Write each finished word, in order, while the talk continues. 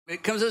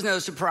It comes as no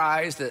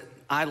surprise that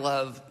I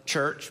love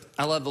church.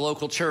 I love the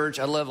local church.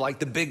 I love like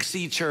the Big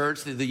C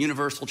church, the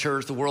universal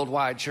church, the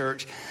worldwide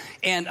church.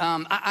 And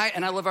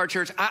I love our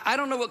church. I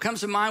don't know what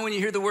comes to mind when you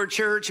hear the word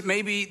church.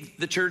 Maybe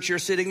the church you're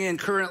sitting in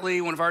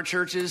currently, one of our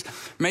churches.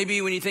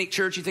 Maybe when you think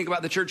church, you think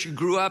about the church you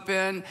grew up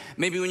in.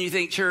 Maybe when you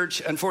think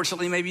church,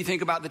 unfortunately, maybe you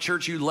think about the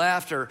church you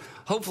left, or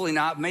hopefully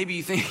not. Maybe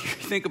you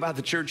think about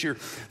the church you're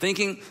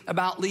thinking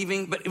about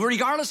leaving. But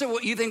regardless of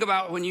what you think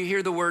about when you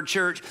hear the word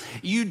church,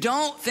 you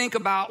don't think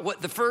about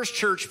what the first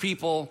church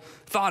people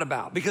thought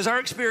about, because our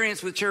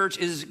experience with church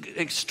is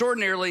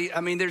extraordinarily,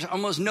 there's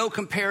almost no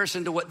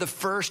comparison to what the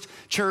first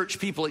church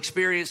people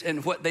experienced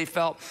and what they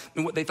felt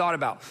and what they thought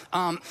about.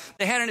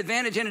 They had an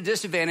advantage and a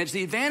disadvantage.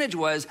 The advantage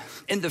was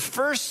in the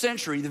first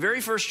century, the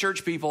very first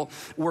church people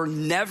were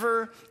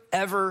never,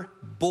 ever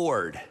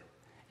bored,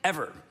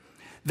 ever.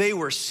 They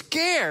were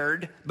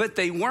scared, but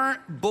they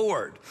weren't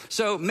bored.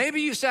 So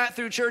maybe you sat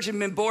through church and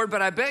been bored,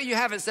 but I bet you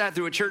haven't sat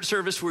through a church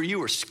service where you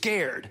were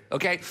scared,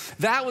 okay?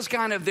 That was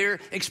kind of their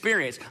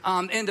experience.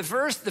 In the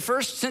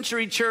first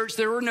century church,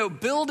 there were no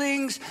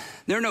buildings.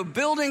 There were no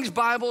buildings,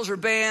 Bibles, or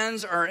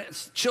bands, or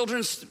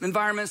children's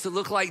environments that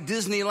looked like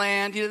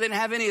Disneyland. They didn't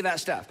have any of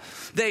that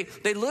stuff.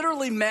 They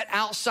literally met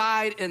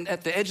outside and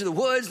at the edge of the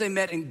woods. They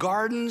met in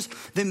gardens.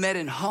 They met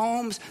in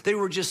homes. They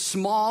were just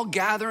small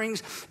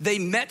gatherings. They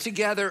met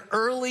together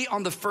early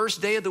on the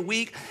first day of the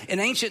week.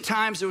 In ancient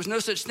times, there was no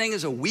such thing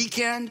as a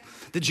weekend.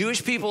 The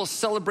Jewish people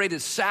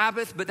celebrated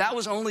Sabbath, but that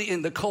was only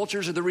in the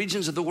cultures or the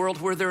regions of the world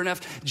where there were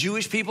enough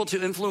Jewish people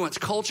to influence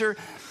culture.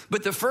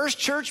 But the first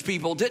church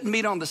people didn't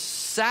meet on the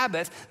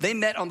Sabbath. They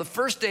met on the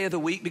first day of the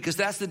week because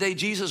that's the day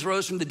Jesus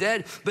rose from the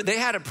dead. But they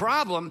had a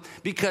problem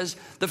because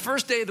the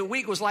first day of the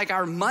week was like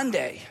our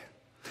Monday.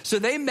 So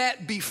they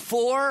met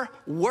before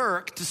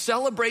work to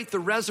celebrate the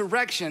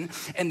resurrection,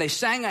 and they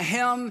sang a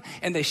hymn,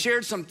 and they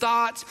shared some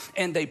thoughts,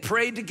 and they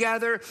prayed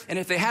together. And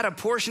if they had a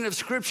portion of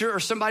scripture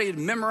or somebody had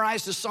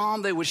memorized a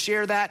psalm, they would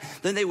share that.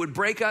 Then they would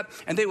break up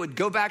and they would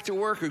go back to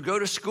work or go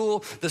to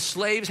school. The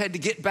slaves had to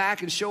get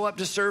back and show up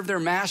to serve their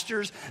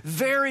masters.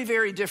 Very,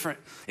 very different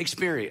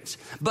experience.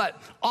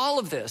 But all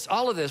of this,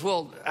 and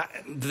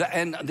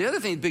the other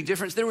thing, big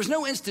difference, there was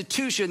no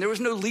institution, there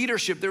was no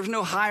leadership, there was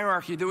no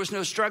hierarchy, there was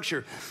no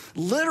structure.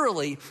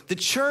 Literally, the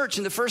church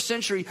in the first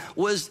century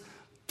was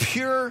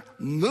pure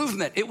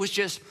movement. It was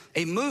just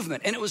a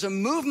movement. And it was a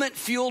movement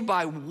fueled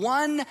by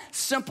one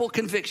simple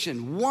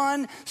conviction,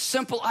 one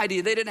simple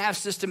idea. They didn't have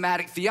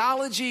systematic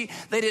theology.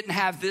 They didn't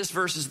have this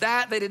versus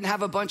that. They didn't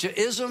have a bunch of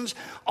isms.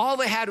 All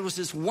they had was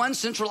this one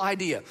central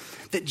idea,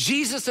 that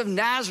Jesus of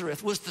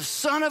Nazareth was the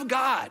Son of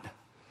God,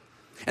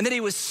 and that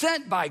he was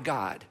sent by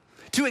God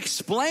to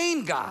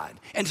explain God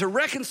and to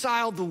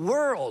reconcile the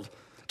world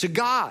to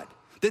God.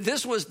 That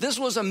this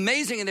was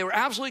amazing, and they were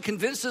absolutely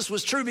convinced this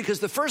was true, because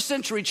the first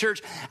century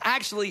church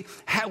actually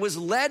was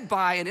led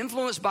by and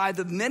influenced by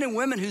the men and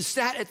women who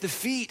sat at the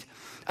feet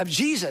of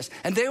Jesus.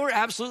 And they were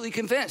absolutely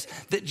convinced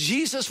that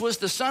Jesus was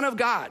the Son of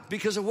God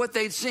because of what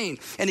they'd seen.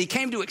 And he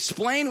came to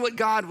explain what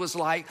God was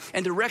like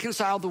and to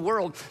reconcile the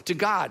world to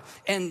God.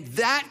 And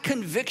that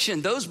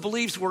conviction, those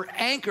beliefs were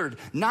anchored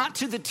not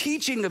to the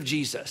teaching of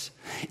Jesus.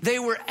 They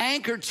were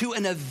anchored to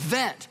an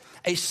event,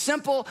 a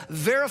simple,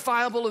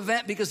 verifiable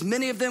event, because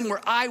many of them were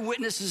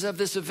eyewitnesses of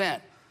this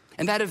event.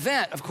 And that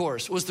event, of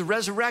course, was the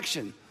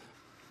resurrection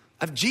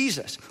of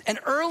Jesus. And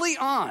early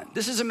on,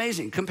 this is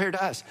amazing compared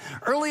to us,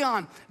 early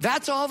on,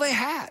 that's all they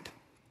had.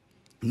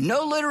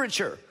 No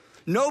literature,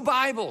 no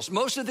Bibles.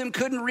 Most of them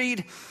couldn't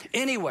read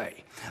anyway.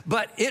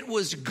 But it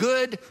was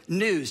good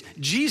news.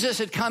 Jesus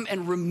had come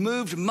and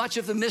removed much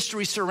of the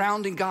mystery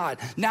surrounding God.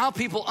 Now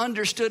people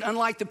understood,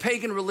 unlike the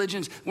pagan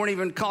religions, weren't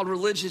even called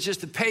religions,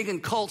 just the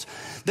pagan cults.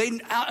 They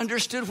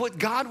understood what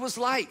God was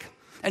like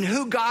and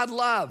who God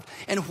loved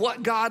and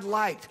what God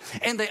liked.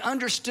 And they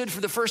understood for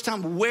the first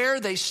time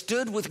where they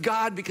stood with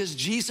God, because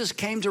Jesus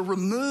came to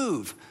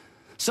remove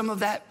some of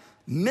that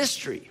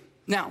mystery.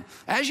 Now,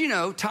 as you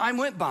know, time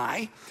went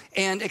by,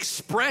 and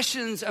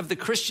expressions of the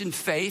Christian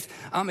faith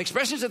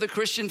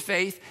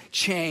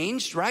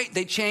changed, right?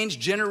 They changed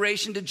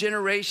generation to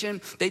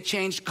generation. They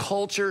changed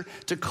culture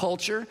to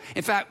culture.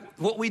 In fact,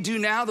 what we do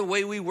now, the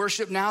way we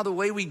worship now, the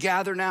way we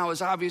gather now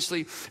is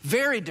obviously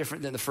very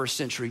different than the first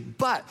century.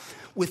 But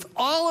with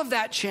all of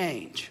that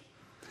change,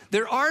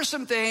 there are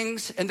some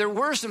things, and there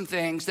were some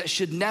things that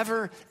should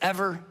never,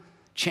 ever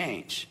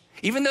change.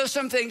 Even though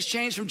some things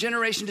change from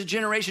generation to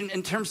generation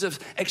in terms of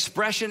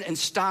expression and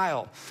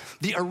style,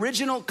 the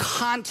original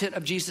content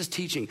of Jesus'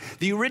 teaching,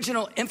 the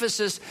original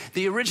emphasis,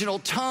 the original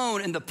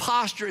tone and the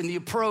posture and the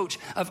approach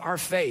of our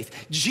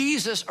faith,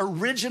 Jesus'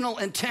 original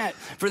intent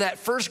for that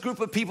first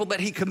group of people that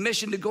he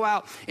commissioned to go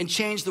out and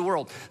change the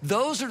world,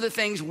 those are the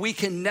things we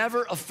can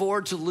never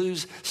afford to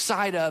lose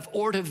sight of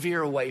or to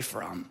veer away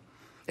from.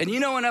 And you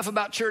know enough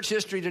about church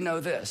history to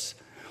know this.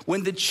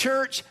 When the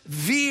church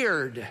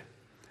veered,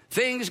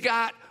 things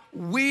got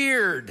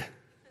weird.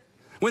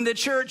 When the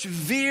church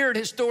veered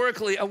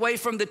historically away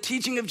from the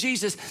teaching of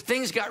Jesus,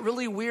 things got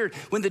really weird.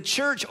 When the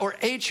church or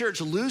a church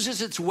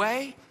loses its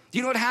way, do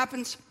you know what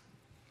happens?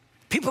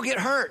 People get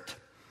hurt.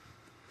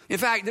 In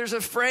fact, there's a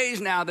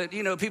phrase now that,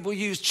 people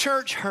use,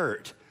 church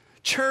hurt.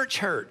 Church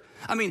hurt.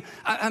 I mean,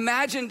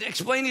 imagine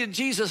explaining to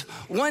Jesus,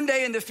 one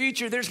day in the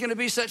future, there's going to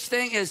be such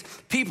thing as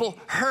people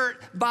hurt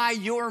by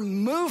your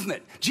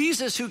movement.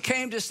 Jesus, who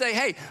came to say,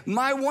 hey,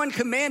 my one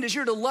command is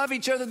you're to love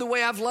each other the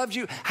way I've loved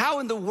you. How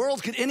in the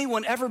world could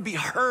anyone ever be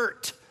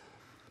hurt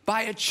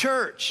by a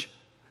church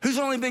who's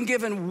only been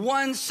given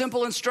one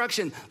simple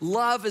instruction,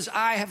 love as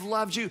I have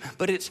loved you?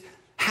 But it's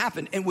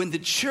happened. And when the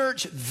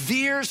church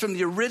veers from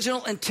the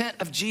original intent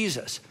of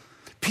Jesus,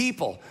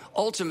 people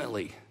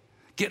ultimately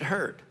get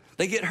hurt.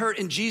 They get hurt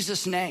in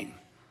Jesus' name.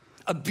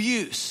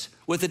 Abuse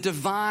with a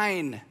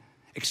divine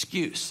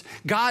excuse.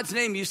 God's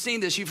name, you've seen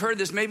this, you've heard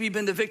this, maybe you've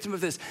been the victim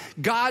of this.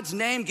 God's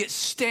name gets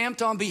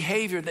stamped on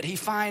behavior that he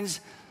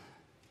finds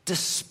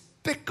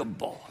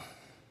despicable.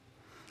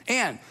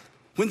 And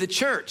when the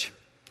church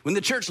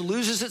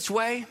loses its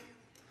way,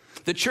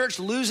 the church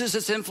loses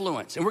its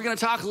influence. And we're going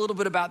to talk a little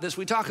bit about this.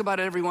 We talk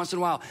about it every once in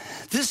a while.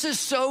 This is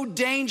so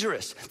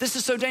dangerous. This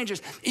is so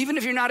dangerous. Even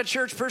if you're not a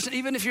church person,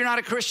 even if you're not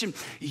a Christian,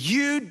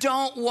 you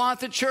don't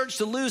want the church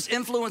to lose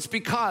influence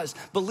because,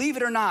 believe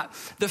it or not,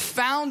 the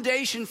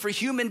foundation for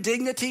human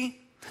dignity,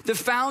 the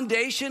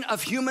foundation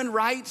of human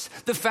rights,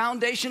 the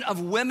foundation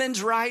of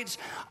women's rights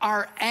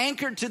are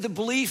anchored to the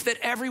belief that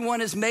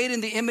everyone is made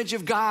in the image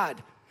of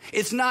God.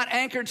 It's not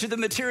anchored to the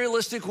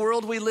materialistic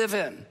world we live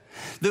in.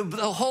 The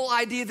whole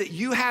idea that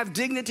you have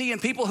dignity and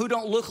people who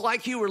don't look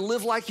like you or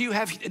live like you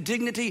have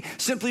dignity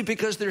simply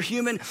because they're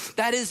human,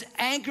 that is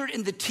anchored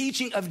in the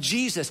teaching of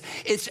Jesus.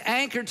 It's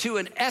anchored to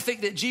an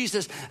ethic that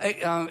Jesus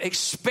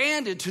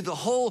expanded to the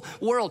whole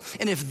world.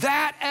 And if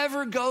that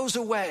ever goes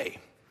away,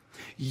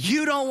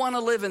 you don't want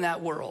to live in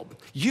that world.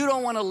 You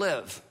don't want to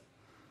live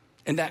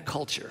in that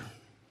culture.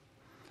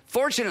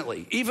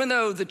 Fortunately, even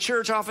though the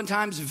church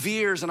oftentimes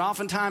veers and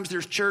oftentimes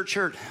there's church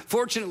hurt,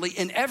 fortunately,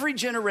 in every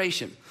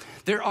generation,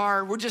 there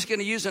are, we're just going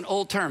to use an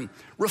old term,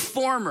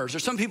 reformers, or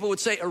some people would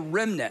say a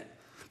remnant.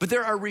 But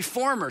there are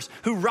reformers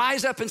who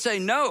rise up and say,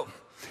 no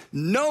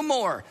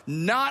more,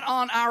 not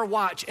on our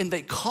watch. And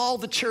they call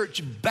the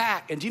church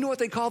back. And do you know what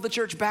they call the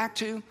church back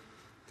to?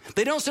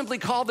 They don't simply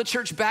call the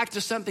church back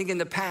to something in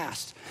the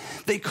past.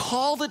 They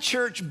call the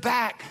church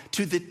back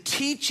to the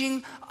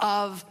teaching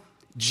of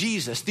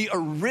Jesus, the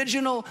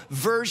original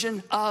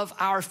version of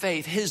our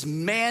faith, his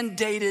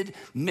mandated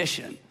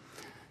mission.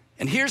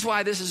 And here's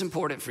why this is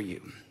important for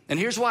you. And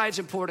here's why it's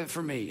important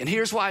for me. And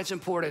here's why it's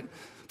important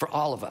for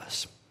all of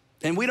us.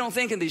 And we don't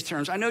think in these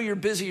terms. I know you're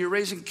busy, you're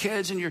raising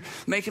kids and you're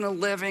making a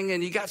living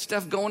and you got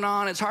stuff going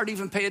on. It's hard to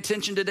even pay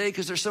attention today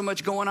because there's so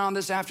much going on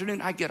this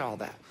afternoon. I get all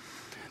that.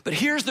 But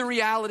here's the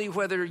reality,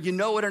 whether you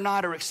know it or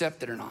not or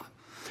accept it or not.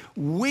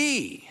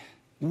 We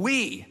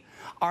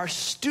are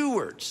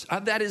stewards,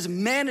 that is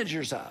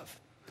managers of,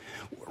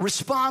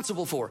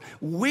 responsible for.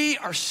 We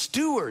are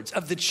stewards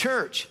of the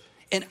church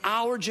in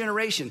our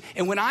generation.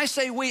 And when I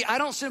say we, I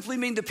don't simply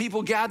mean the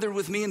people gathered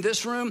with me in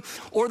this room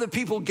or the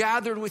people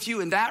gathered with you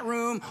in that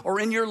room or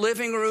in your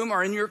living room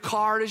or in your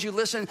car as you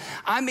listen.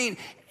 I mean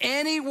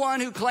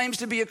anyone who claims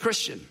to be a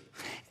Christian.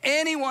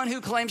 Anyone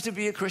who claims to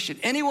be a Christian,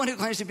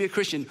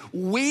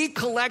 we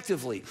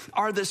collectively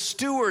are the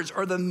stewards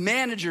or the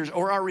managers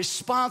or are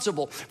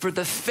responsible for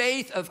the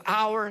faith of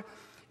our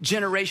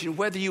generation,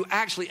 whether you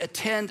actually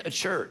attend a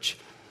church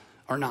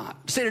or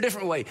not. Say it a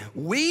different way.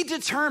 We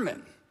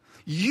determine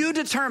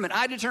what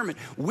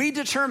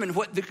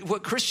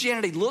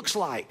Christianity looks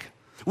like.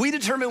 We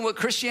determine what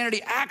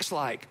Christianity acts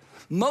like.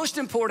 Most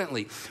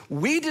importantly,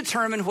 we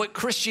determine what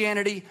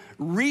Christianity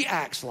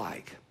reacts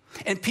like.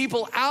 And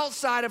people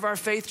outside of our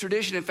faith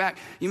tradition, in fact,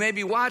 you may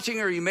be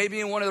watching or you may be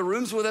in one of the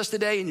rooms with us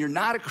today and you're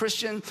not a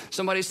Christian.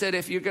 Somebody said,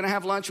 if you're going to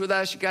have lunch with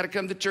us, you got to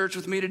come to church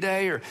with me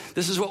today. Or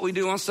this is what we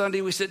do on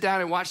Sunday. We sit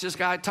down and watch this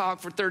guy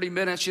talk for 30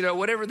 minutes,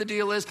 whatever the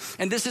deal is.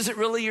 And this isn't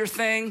really your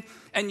thing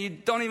and you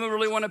don't even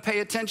really want to pay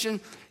attention.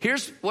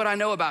 Here's what I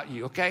know about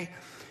you, okay?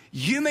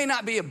 You may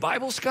not be a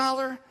Bible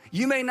scholar.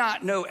 You may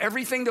not know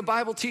everything the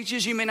Bible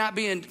teaches. You may not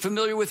be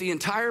familiar with the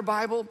entire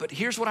Bible. But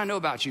here's what I know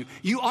about you.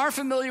 You are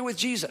familiar with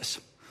Jesus.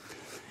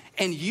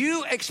 And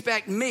you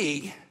expect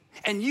me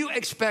and you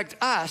expect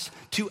us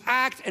to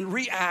act and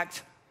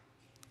react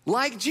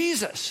like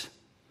Jesus.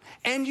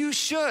 And you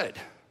should.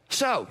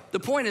 So the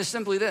point is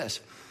simply this.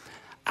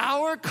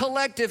 Our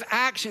collective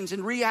actions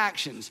and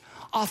reactions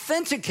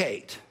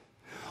authenticate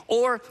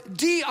or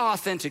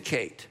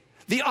de-authenticate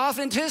the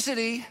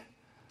authenticity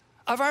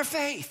of our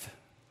faith.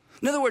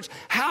 In other words,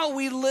 how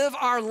we live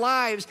our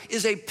lives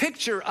is a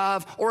picture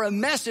of or a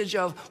message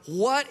of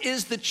what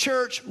is the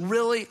church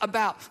really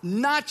about.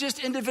 Not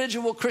just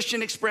individual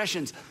Christian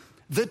expressions.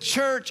 The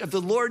church of the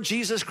Lord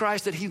Jesus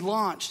Christ that he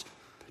launched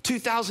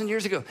 2,000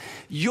 years ago.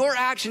 Your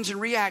actions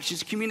and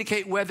reactions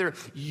communicate whether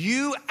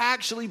you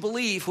actually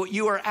believe what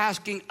you are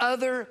asking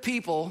other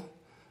people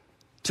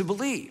to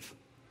believe.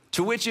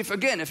 To which,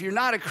 if you're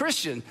not a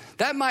Christian,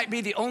 that might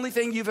be the only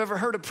thing you've ever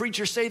heard a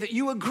preacher say that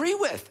you agree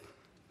with.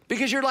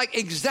 Because you're like,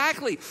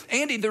 exactly,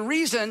 Andy, the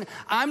reason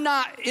I'm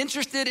not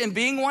interested in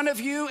being one of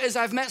you is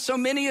I've met so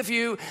many of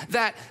you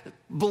that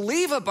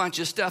believe a bunch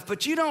of stuff,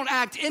 but you don't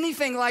act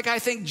anything like I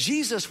think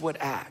Jesus would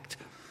act.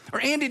 Or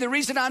Andy, the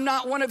reason I'm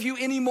not one of you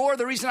anymore,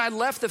 the reason I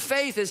left the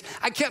faith is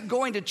I kept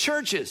going to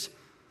churches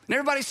and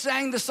everybody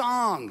sang the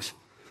songs.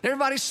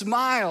 Everybody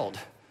smiled.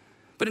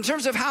 But in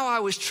terms of how I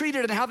was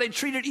treated and how they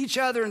treated each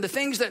other and the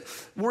things that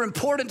were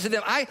important to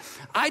them,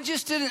 I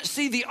just didn't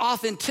see the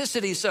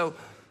authenticity. So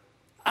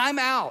I'm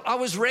out. I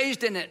was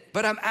raised in it,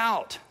 but I'm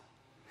out.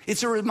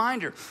 It's a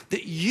reminder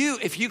that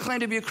if you claim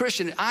to be a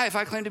Christian, if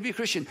I claim to be a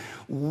Christian,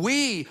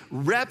 we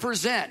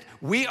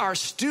are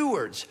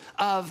stewards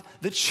of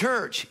the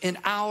church in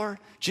our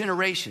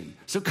generation.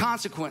 So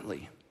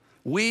consequently,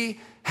 we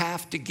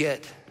have to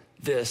get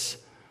this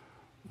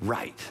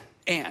right.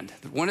 And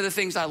one of the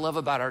things I love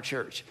about our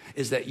church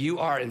is that you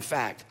are, in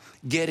fact,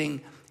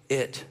 getting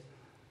it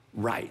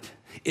right.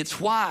 It's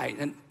why,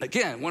 and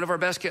again, one of our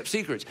best kept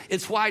secrets,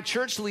 it's why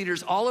church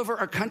leaders all over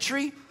our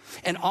country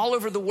and all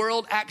over the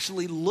world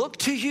actually look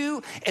to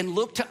you and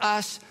look to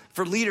us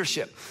for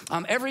leadership.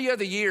 Every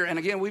other year, and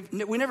again,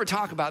 we never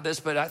talk about this,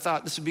 but I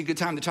thought this would be a good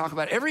time to talk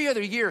about it. Every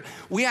other year,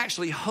 we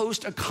actually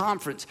host a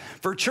conference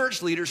for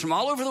church leaders from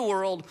all over the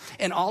world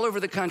and all over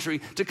the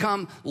country to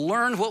come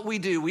learn what we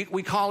do.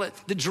 We call it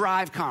the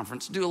Drive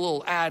Conference. Do a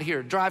little ad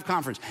here, Drive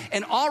Conference.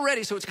 And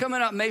already, so it's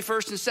coming up May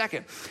 1st and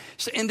 2nd.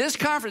 So in this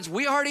conference,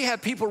 we already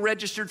have people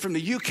registered from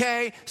the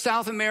UK,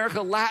 South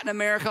America, Latin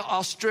America,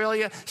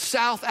 Australia,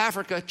 South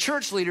Africa,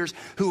 church leaders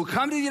who will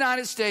come to the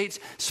United States,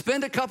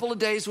 spend a couple of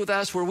days with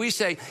us where we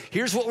say,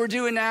 here's what we're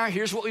doing now,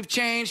 here's what we've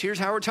changed, here's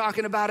how we're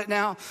talking about it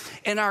now.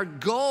 And our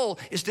goal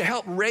is to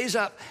help raise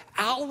up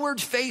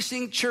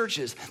outward-facing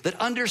churches that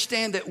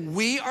understand that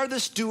we are the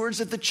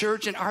stewards of the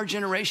church in our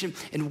generation,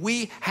 and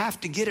we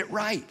have to get it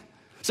right.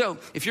 So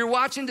if you're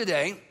watching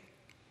today,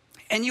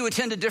 and you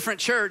attend a different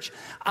church,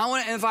 I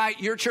want to invite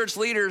your church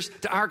leaders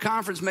to our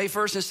conference May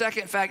 1st and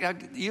 2nd. In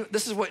fact,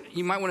 this is what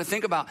you might want to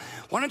think about.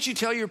 Why don't you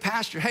tell your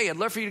pastor, hey, I'd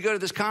love for you to go to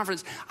this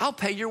conference. I'll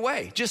pay your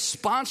way. Just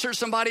sponsor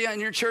somebody on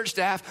your church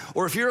staff,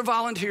 or if you're a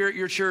volunteer at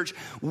your church,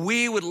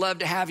 we would love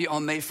to have you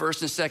on May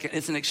 1st and 2nd.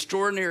 It's an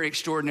extraordinary,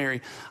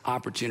 extraordinary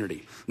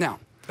opportunity. Now,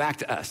 back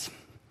to us.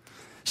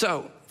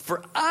 So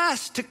for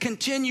us to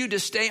continue to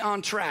stay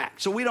on track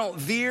so we don't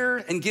veer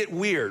and get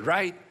weird,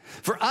 right?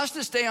 For us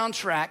to stay on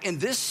track in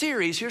this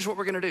series, here's what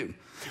we're going to do.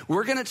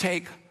 We're going to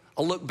take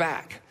a look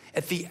back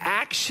at the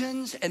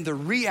actions and the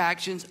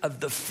reactions of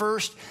the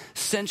first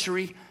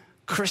century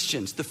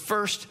Christians, the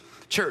first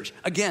church.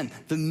 Again,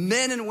 the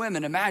men and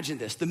women, imagine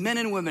this, the men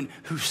and women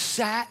who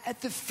sat at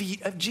the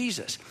feet of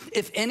Jesus.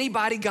 If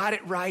anybody got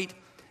it right,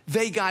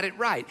 they got it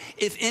right.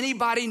 If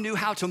anybody knew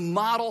how to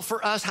model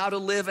for us how to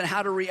live and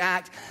how to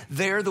react,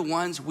 they're the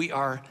ones we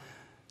are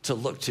to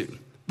look to.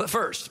 But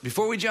first,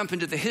 before we jump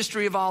into the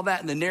history of all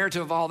that and the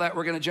narrative of all that,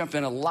 we're going to jump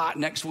in a lot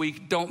next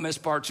week. Don't miss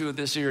part 2 of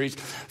this series.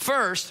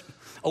 First,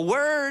 a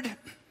word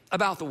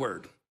about the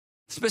word.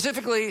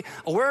 Specifically,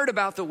 a word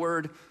about the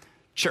word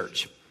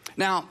church.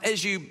 Now,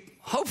 as you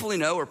hopefully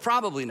know or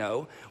probably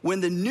know, when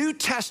the New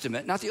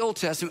Testament, not the Old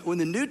Testament, when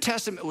the New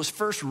Testament was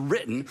first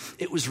written,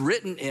 it was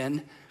written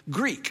in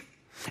Greek.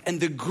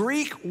 And the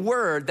Greek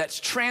word that's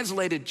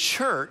translated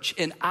church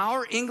in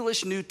our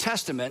English New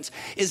Testaments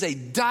is a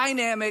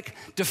dynamic,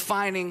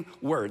 defining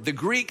word. The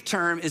Greek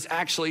term is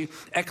actually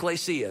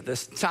Ekklesia, the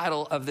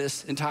title of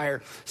this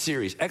entire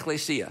series,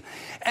 Ekklesia.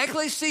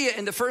 Ekklesia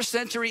in the first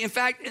century, in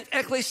fact,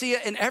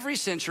 Ekklesia in every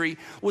century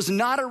was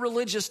not a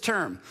religious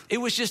term. It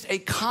was just a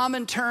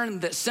common term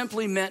that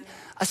simply meant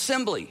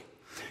assembly.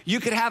 You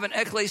could have an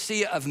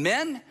ekklesia of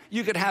men.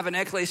 You could have an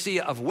ekklesia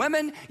of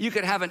women. You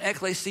could have an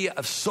ekklesia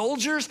of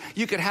soldiers.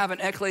 You could have an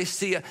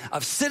ekklesia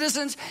of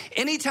citizens.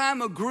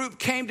 Anytime a group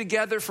came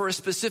together for a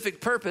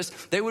specific purpose,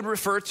 they would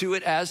refer to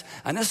it as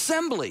an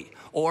assembly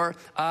or,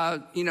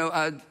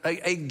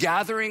 a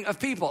gathering of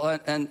people,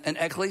 an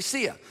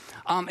ekklesia.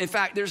 In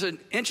fact, there's an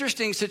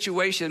interesting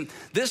situation.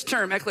 This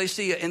term,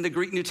 ekklesia, in the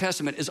Greek New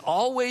Testament is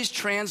always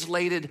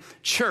translated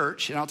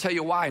church, and I'll tell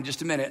you why in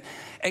just a minute,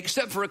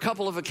 except for a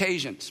couple of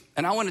occasions.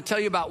 And I want to tell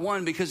you about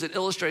one because it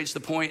illustrates the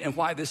point and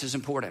why this is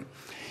important.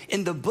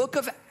 In the book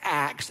of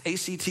Acts,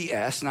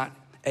 A-C-T-S, not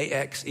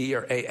A-X-E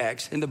or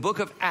A-X. In the book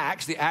of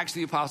Acts, the Acts of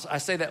the Apostles, I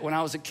say that when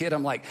I was a kid,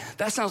 I'm like,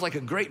 that sounds like a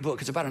great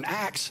book. It's about an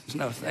axe.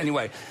 No,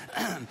 anyway.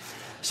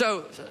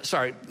 So,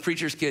 sorry,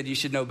 preacher's kid, you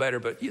should know better,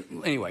 but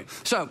anyway.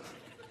 So,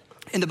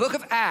 in the book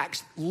of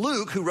Acts,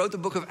 Luke, who wrote the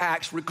book of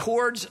Acts,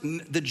 records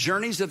the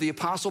journeys of the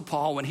Apostle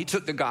Paul when he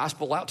took the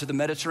gospel out to the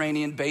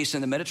Mediterranean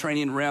basin, the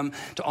Mediterranean rim,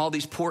 to all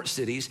these port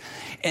cities.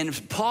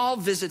 And Paul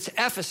visits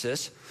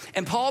Ephesus,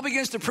 and Paul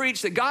begins to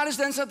preach that God has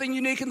done something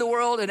unique in the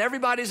world, and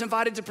everybody's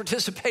invited to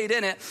participate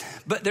in it.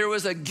 But there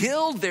was a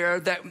guild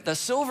there, a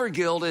silver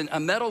guild and a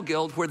metal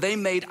guild, where they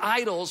made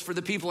idols for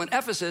the people in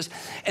Ephesus.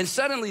 And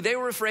suddenly they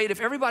were afraid if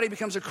everybody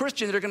becomes a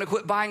Christian, they're going to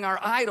quit buying our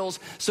idols.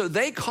 So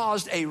they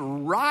caused a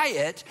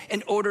riot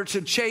in order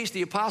to chase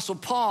the Apostle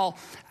Paul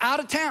out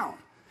of town.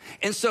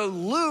 And so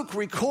Luke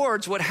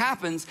records what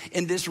happens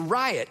in this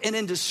riot. And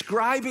in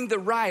describing the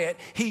riot,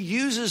 he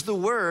uses the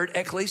word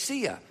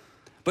ekklesia.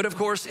 But of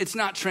course, it's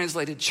not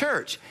translated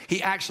church.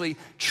 He actually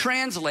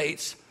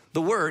translates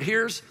the word.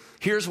 Here's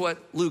what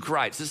Luke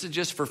writes. This is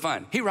just for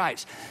fun. He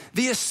writes,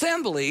 the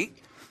assembly,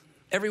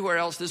 everywhere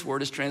else this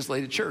word is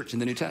translated church in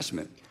the New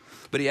Testament,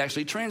 but he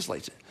actually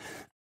translates it.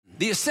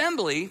 The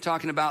assembly,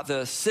 talking about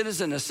the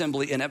citizen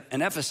assembly in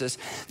Ephesus,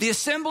 the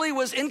assembly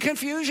was in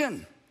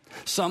confusion.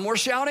 Some were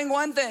shouting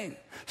one thing,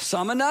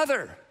 some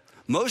another.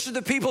 Most of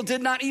the people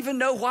did not even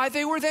know why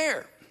they were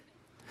there.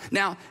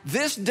 Now,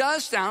 this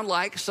does sound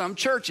like some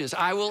churches,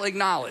 I will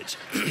acknowledge.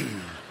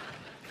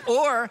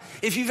 Or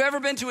if you've ever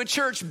been to a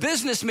church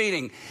business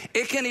meeting,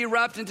 it can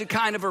erupt into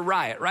kind of a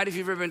riot, right? If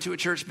you've ever been to a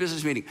church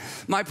business meeting.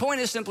 My point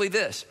is simply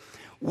this.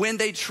 When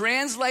they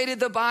translated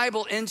the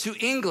Bible into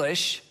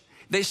English,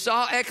 they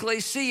saw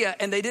ekklesia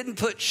and they didn't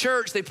put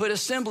church, they put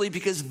assembly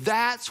because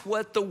that's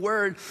what the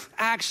word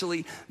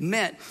actually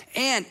meant.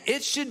 And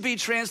it should be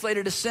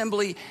translated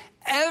assembly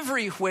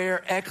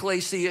everywhere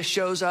ekklesia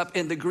shows up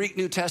in the Greek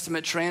New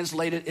Testament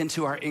translated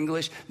into our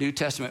English New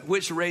Testament,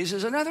 which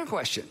raises another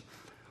question.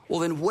 Well,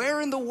 then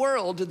where in the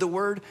world did the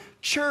word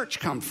church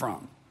come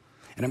from?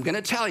 And I'm going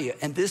to tell you,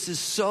 and this is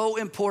so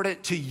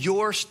important to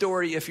your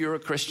story if you're a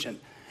Christian.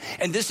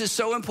 And this is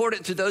so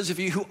important to those of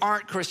you who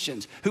aren't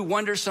Christians, who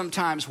wonder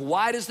sometimes,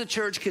 why does the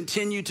church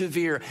continue to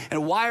veer?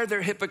 And why are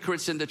there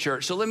hypocrites in the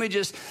church? So let me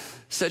just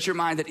set your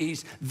mind at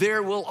ease.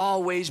 There will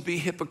always be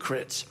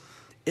hypocrites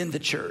in the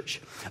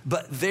church.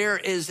 But there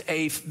is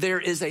a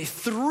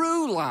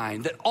through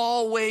line that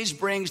always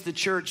brings the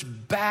church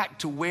back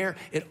to where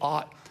it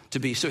ought to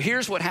be. So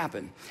here's what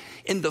happened.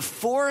 In the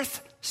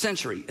fourth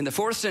century,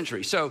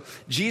 so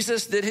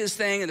Jesus did his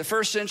thing in the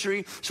first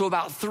century. So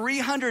about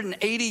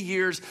 380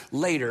 years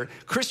later,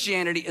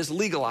 Christianity is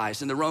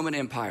legalized in the Roman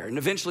Empire and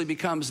eventually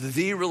becomes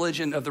the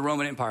religion of the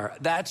Roman Empire.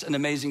 That's an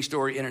amazing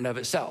story in and of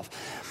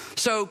itself.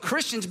 So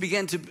Christians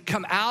began to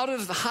come out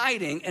of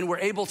hiding and were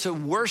able to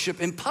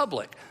worship in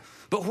public.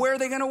 But where are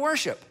they going to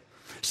worship?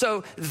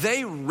 So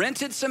they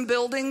rented some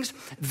buildings,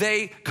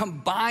 they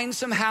combined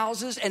some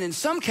houses, and in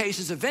some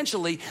cases,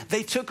 eventually,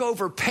 they took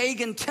over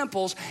pagan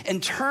temples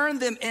and turned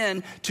them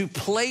into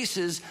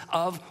places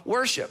of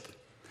worship.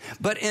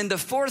 But in the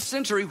 4th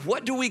century,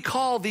 what do we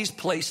call these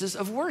places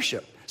of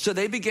worship? So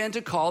they began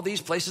to call these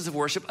places of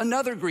worship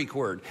another Greek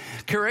word,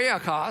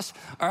 kuriakos,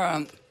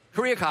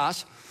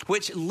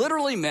 which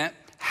literally meant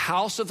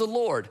house of the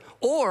Lord,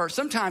 or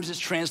sometimes it's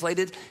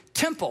translated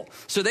temple.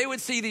 So they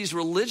would see these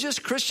religious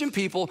Christian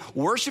people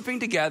worshiping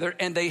together,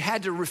 and they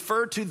had to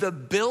refer to the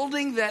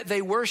building that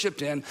they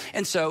worshiped in,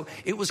 and so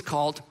it was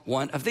called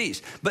one of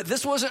these. But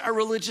this wasn't a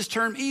religious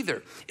term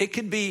either. It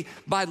could be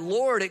by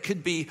Lord, it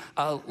could be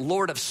a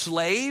lord of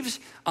slaves,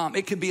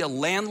 it could be a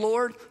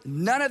landlord.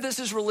 None of this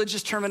is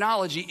religious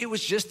terminology. It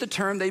was just the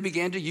term they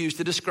began to use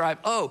to describe,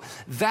 oh,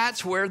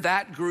 that's where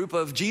that group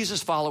of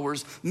Jesus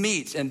followers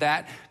meets, and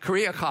that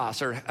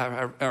kuriakos, or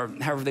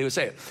however they would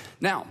say it.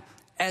 Now,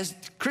 as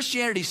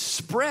Christianity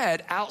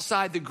spread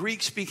outside the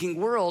Greek-speaking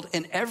world,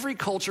 in every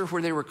culture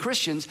where there were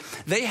Christians,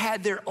 they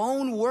had their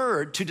own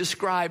word to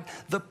describe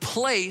the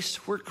place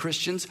where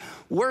Christians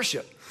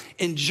worship.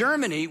 In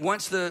Germany,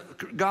 once the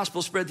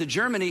gospel spread to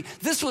Germany,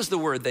 this was the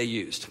word they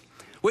used,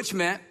 which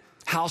meant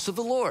house of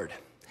the Lord.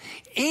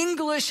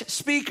 English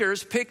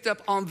speakers picked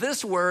up on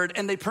this word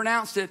and they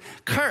pronounced it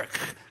kirk,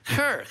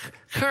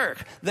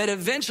 that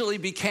eventually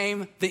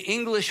became the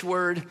English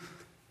word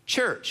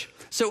church.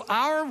 So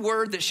our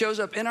word that shows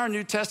up in our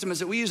New Testaments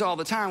that we use all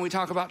the time when we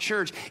talk about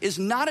church is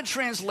not a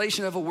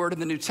translation of a word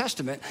in the New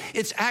Testament.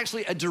 It's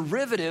actually a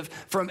derivative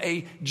from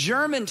a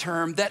German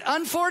term that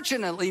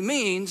unfortunately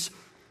means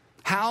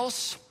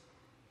house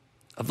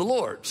of the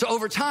Lord. So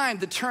over time,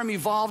 the term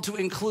evolved to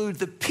include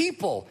the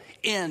people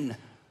in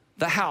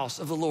the house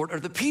of the Lord,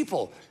 or the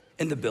people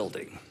in the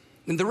building.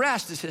 And the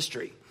rest is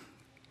history.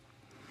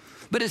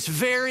 But it's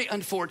very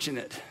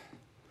unfortunate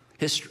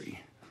history.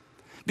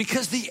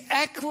 Because the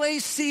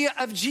ekklesia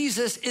of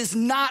Jesus is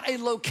not a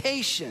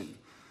location.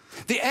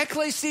 The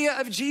ekklesia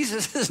of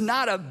Jesus is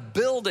not a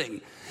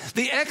building.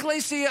 The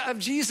ekklesia of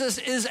Jesus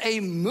is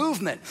a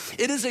movement.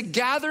 It is a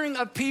gathering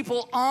of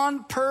people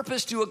on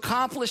purpose to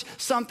accomplish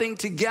something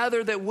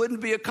together that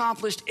wouldn't be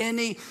accomplished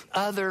any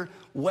other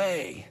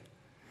way.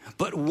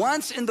 But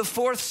once in the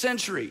 4th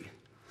century,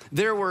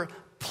 there were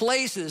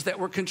places that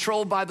were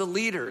controlled by the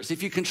leaders.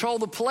 If you control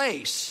the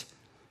place,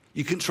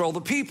 you control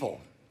the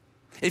people.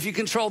 If you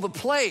control the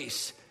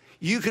place,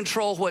 you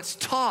control what's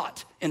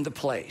taught in the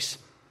place.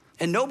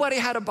 And nobody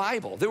had a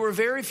Bible. There were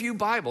very few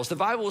Bibles. The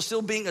Bible was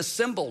still being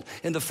assembled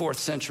in the 4th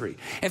century.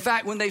 In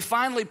fact, when they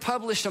finally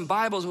published some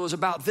Bibles, it was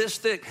about this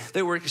thick.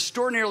 They were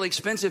extraordinarily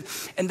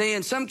expensive. And they,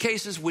 in some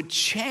cases, would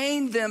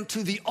chain them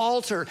to the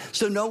altar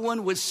so no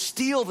one would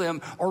steal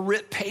them or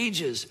rip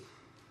pages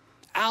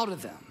out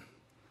of them.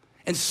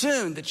 And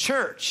soon the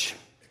church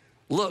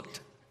looked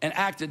and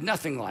acted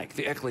nothing like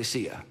the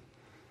ekklesia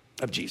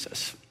of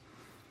Jesus.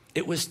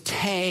 It was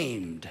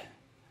tamed.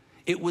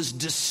 It was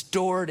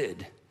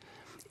distorted.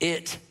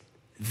 It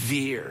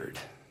veered.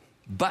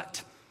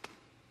 But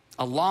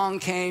along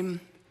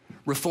came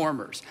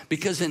reformers,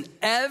 because in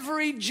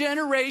every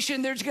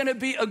generation there's going to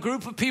be a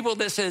group of people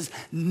that says,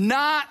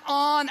 not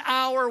on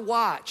our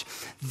watch.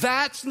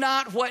 That's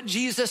not what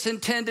Jesus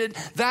intended.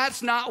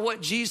 That's not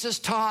what Jesus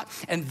taught.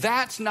 And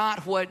that's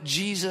not what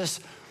Jesus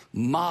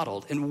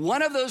modeled. And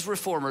one of those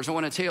reformers I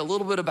want to tell you a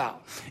little bit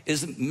about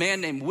is a man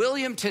named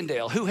William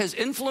Tyndale, who has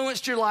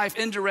influenced your life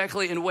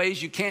indirectly in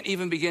ways you can't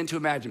even begin to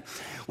imagine.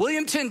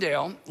 William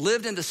Tyndale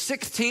lived in the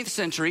 16th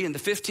century, in the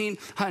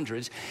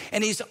 1500s,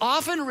 and he's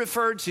often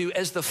referred to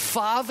as the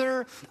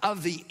father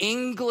of the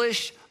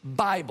English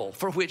Bible,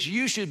 for which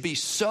you should be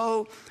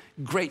so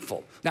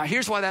grateful. Now,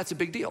 here's why that's a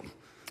big deal.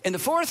 In the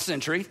 4th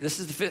century, this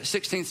is the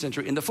 16th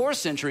century, in the 4th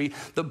century,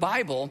 the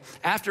Bible,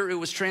 after it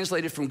was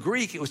translated from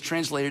Greek, it was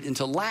translated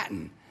into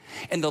Latin.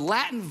 And the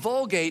Latin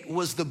Vulgate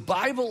was the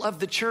Bible of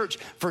the church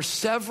for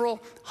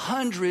several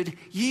hundred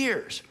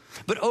years.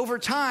 But over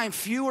time,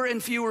 fewer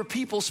and fewer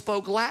people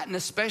spoke Latin,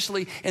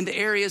 especially in the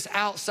areas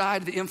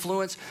outside the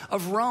influence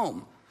of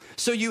Rome.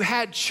 So you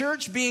had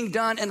church being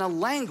done in a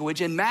language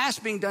and mass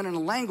being done in a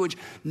language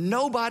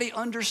nobody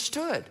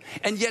understood.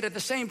 And yet at the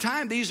same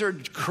time, these are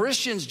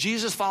Christians,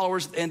 Jesus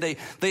followers, and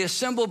they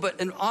assemble,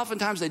 and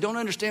oftentimes they don't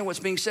understand what's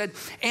being said,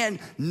 and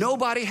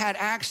nobody had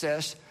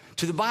access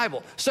to the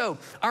Bible. So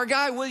our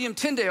guy, William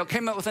Tyndale,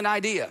 came up with an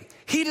idea.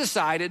 He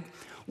decided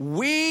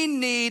we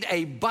need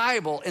a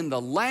Bible in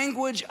the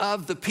language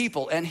of the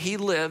people, and he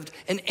lived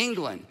in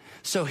England.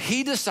 So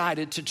he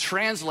decided to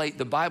translate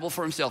the Bible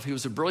for himself. He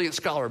was a brilliant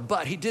scholar,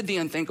 but he did the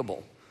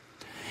unthinkable.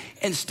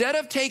 Instead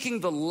of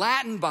taking the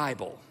Latin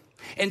Bible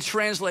and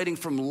translating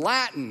from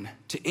Latin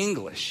to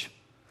English,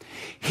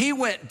 he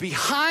went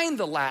behind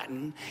the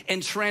Latin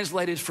and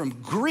translated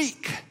from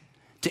Greek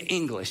to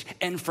English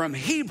and from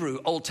Hebrew,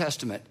 Old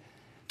Testament,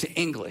 to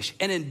English.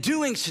 And in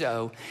doing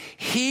so,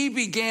 he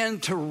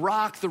began to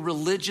rock the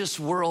religious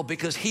world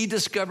because he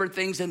discovered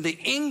things in the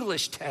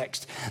English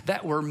text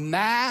that were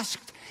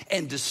masked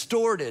and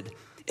distorted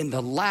in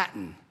the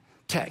Latin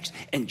text.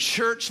 And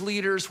church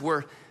leaders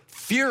were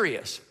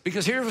furious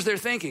because here was their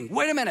thinking.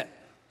 Wait a minute.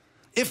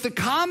 If the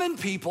common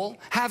people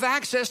have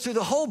access to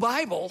the whole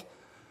Bible,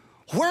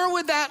 where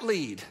would that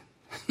lead?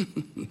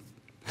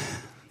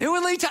 It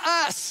would lead to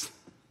us.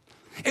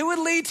 It would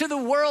lead to the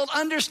world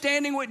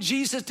understanding what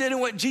Jesus did and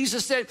what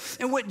Jesus said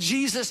and what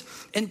Jesus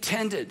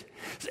intended.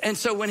 And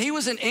so when he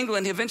was in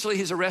England, eventually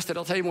he's arrested.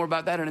 I'll tell you more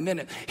about that in a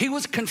minute. He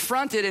was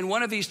confronted in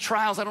one of these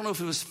trials. I don't know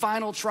if it was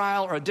final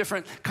trial or a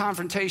different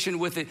confrontation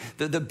with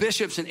the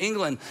bishops in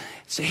England.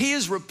 So he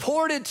is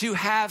reported to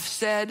have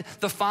said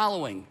the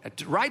following,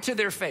 right to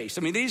their face.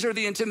 I mean, these are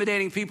the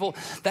intimidating people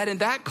that in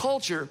that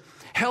culture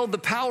held the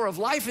power of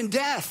life and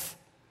death.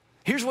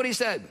 Here's what he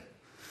said.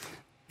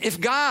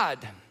 If God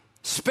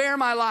spare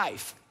my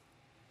life,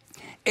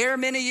 ere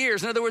many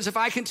years, in other words, if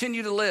I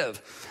continue to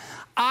live,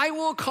 I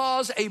will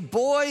cause a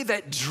boy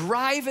that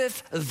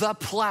driveth the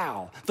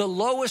plow, the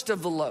lowest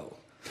of the low,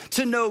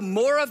 to know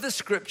more of the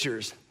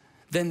scriptures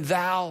than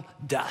thou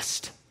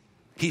dost,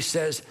 he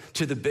says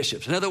to the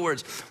bishops. In other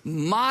words,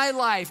 my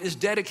life is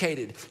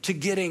dedicated to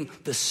getting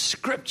the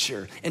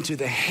scripture into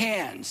the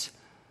hands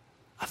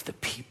of the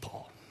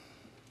people.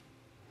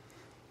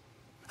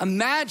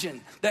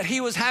 Imagine that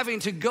he was having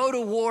to go to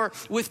war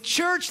with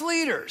church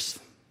leaders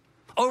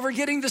over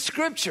getting the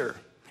scripture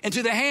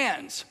into the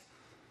hands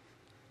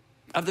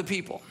of the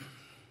people.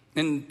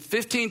 In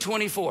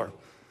 1524,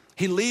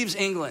 he leaves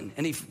England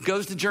and he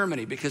goes to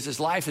Germany because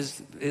his life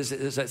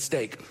is at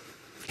stake.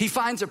 He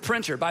finds a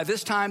printer. By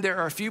this time, there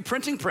are a few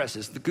printing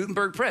presses, the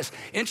Gutenberg press.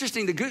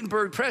 Interesting, the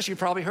Gutenberg press, you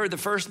probably heard the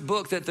first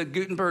book that the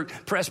Gutenberg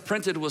press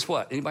printed was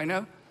what? Anybody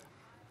know?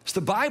 It's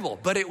the Bible,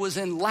 but it was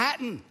in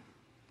Latin.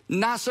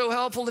 Not so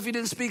helpful if you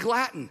didn't speak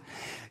Latin.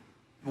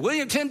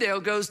 William Tyndale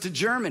goes to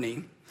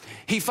Germany.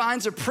 He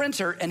finds a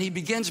printer and he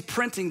begins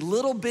printing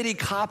little bitty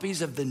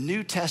copies of the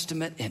New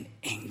Testament in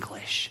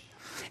English.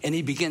 And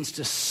he begins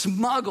to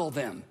smuggle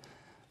them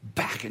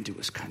back into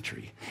his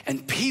country.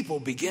 And people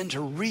begin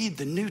to read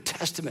the New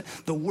Testament,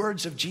 the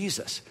words of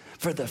Jesus,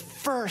 for the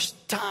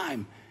first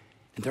time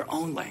in their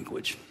own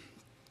language.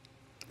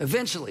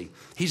 Eventually,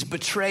 he's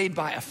betrayed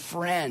by a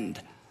friend.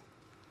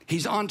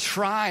 He's on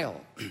trial.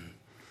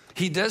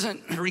 He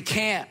doesn't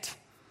recant.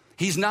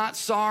 He's not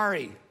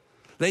sorry.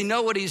 They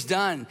know what he's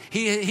done.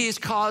 He's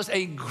caused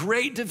a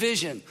great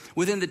division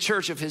within the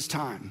church of his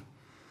time.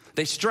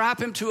 They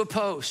strap him to a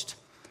post.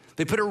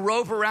 They put a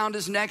rope around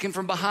his neck, and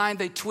from behind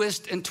they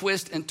twist and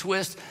twist and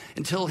twist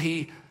until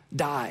he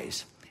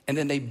dies. And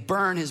then they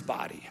burn his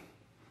body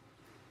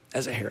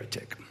as a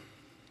heretic.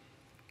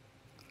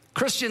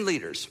 Christian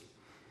leaders,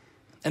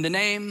 in the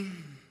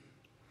name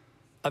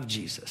of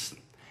Jesus,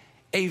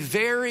 a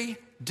very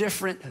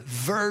different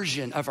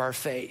version of our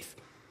faith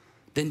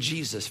than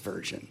Jesus'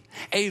 version.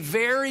 A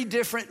very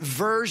different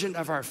version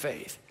of our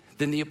faith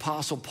than the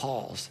Apostle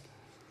Paul's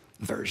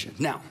version.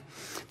 Now,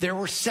 there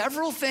were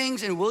several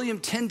things in William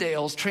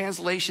Tyndale's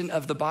translation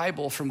of the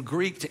Bible from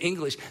Greek to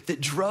English that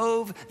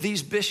drove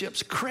these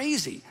bishops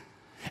crazy.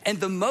 And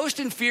the most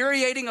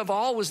infuriating of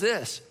all was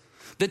this.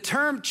 The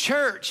term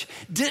church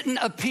didn't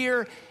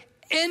appear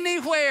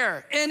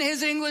anywhere in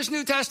his English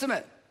New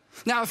Testament.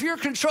 Now, if you're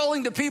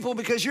controlling the people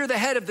because you're the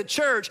head of the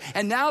church,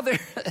 and now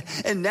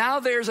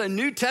there's a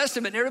New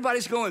Testament, and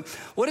everybody's going,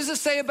 what does it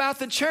say about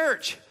the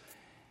church?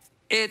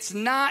 It's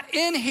not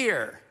in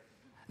here.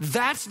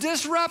 That's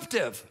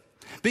disruptive,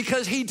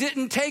 because he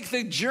didn't take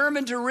the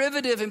German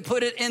derivative and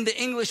put it in the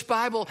English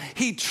Bible.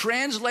 He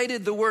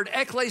translated the word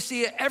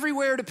ekklesia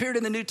everywhere it appeared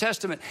in the New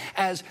Testament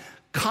as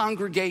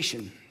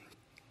congregation.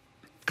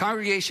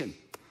 Congregation.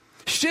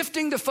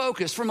 Shifting the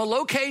focus from a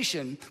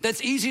location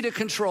that's easy to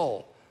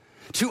control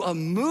to a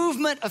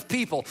movement of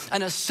people,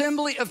 an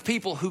assembly of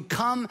people who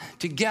come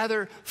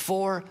together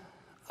for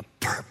a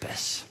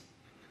purpose.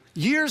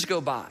 Years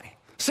go by,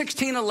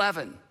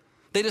 1611.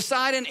 They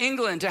decide in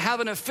England to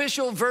have an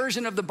official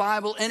version of the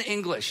Bible in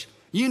English.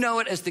 You know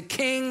it as the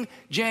King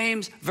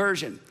James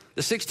Version,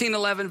 the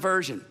 1611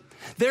 version.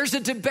 There's a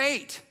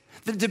debate.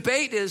 The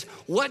debate is,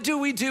 what do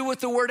we do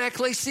with the word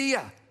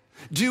ekklesia?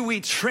 Do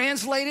we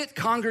translate it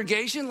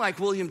congregation like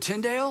William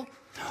Tyndale?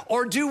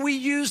 Or do we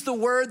use the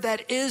word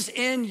that is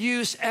in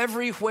use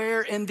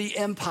everywhere in the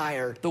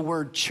empire, the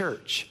word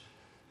church?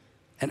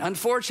 And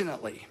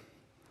unfortunately,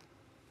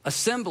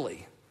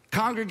 assembly,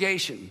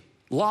 congregation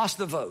lost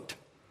the vote.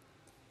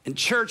 And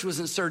church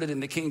was inserted in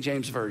the King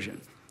James Version.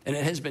 And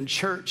it has been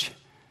church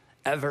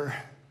ever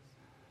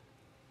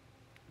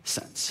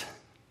since.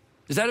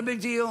 Is that a big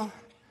deal?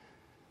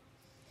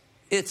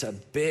 It's a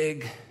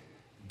big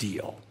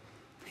deal.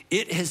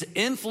 It has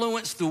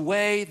influenced the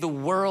way the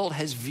world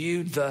has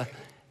viewed the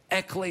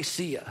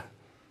Ekklesia,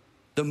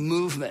 the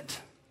movement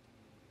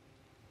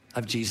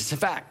of Jesus. In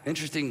fact,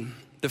 interesting,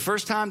 the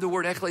first time the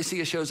word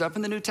Ekklesia shows up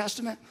in the New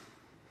Testament,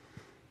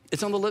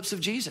 it's on the lips of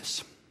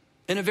Jesus.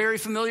 In a very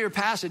familiar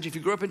passage. If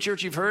you grew up in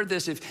church, you've heard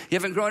this. If you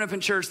haven't grown up in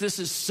church, this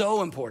is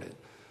so important.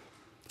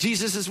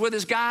 Jesus is with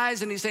his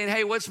guys and he's saying,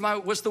 hey, what's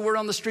the word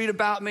on the street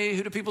about me?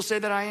 Who do people say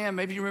that I am?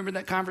 Maybe you remember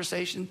that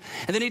conversation.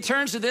 And then he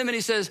turns to them and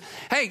he says,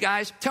 hey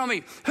guys, tell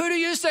me, who do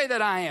you say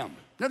that I am?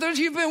 Now, those of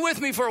you who've been with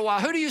me for a while,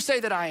 who do you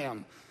say that I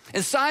am?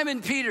 And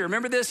Simon Peter,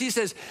 remember this? He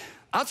says,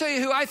 I'll tell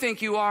you who I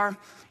think you are.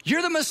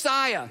 You're the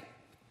Messiah.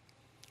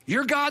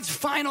 You're God's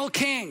final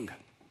king.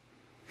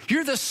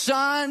 You're the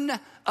Son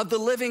of the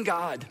living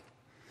God.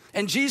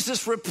 And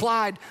Jesus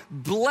replied,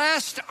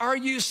 blessed are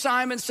you,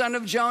 Simon, son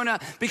of Jonah,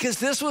 because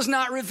this was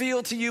not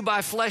revealed to you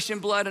by flesh and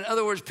blood. In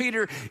other words,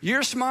 Peter,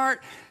 you're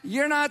smart.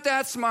 You're not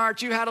that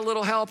smart. You had a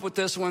little help with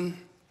this one.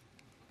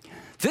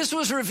 This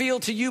was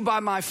revealed to you by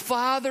my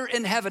Father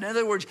in heaven. In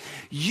other words,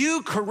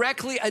 you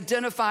correctly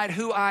identified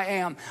who I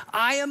am.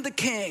 I am the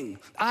King.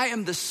 I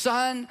am the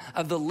Son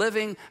of the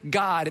living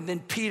God. And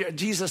then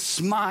Jesus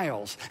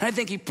smiles. And I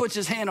think he puts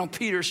his hand on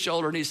Peter's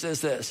shoulder and he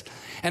says this.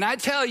 And I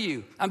tell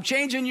you, I'm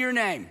changing your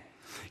name.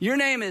 Your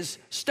name is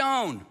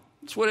Stone.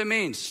 That's what it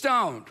means.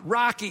 Stone,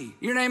 Rocky.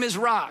 Your name is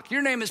Rock.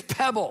 Your name is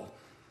Pebble.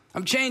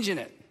 I'm changing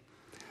it.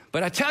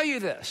 But I tell you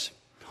this,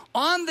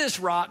 on this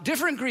rock,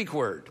 different Greek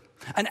word,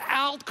 an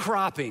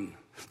outcropping,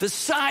 the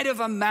side of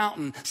a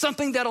mountain,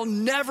 something that'll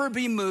never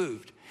be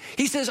moved.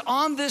 He says,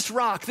 on this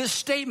rock, this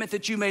statement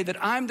that you made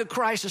that I'm the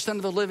Christ, the Son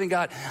of the living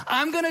God,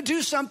 I'm going to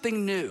do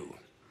something new.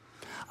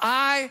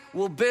 I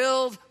will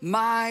build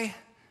my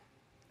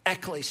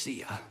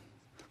ekklesia,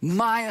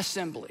 my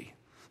assembly,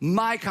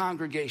 my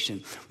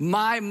congregation,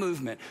 my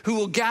movement, who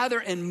will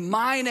gather in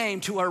my name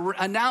to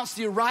announce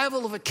the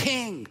arrival of a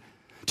king,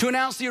 to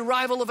announce the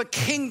arrival of a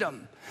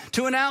kingdom,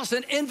 to announce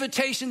an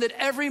invitation that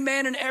every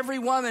man and every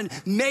woman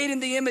made in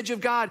the image of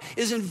God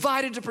is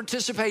invited to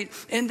participate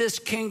in this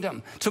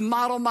kingdom, to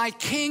model my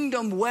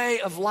kingdom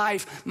way of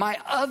life, my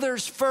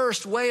others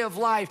first way of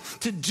life,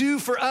 to do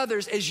for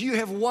others as you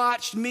have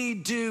watched me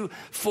do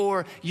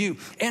for you.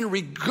 And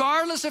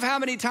regardless of how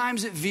many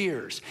times it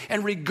veers,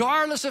 and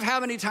regardless of how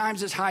many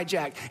times it's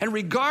hijacked, and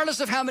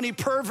regardless of how many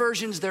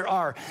perversions there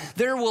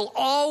will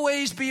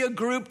always be a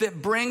group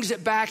that brings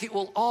it back. It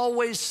will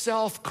always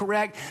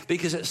self-correct,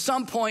 because at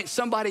some point,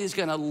 somebody is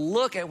going to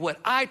look at what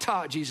I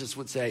taught, Jesus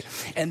would say,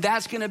 and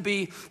that's going to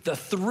be the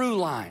through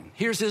line.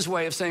 Here's his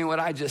way of saying what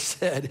I just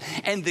said.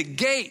 And the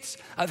gates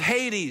of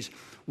Hades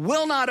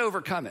will not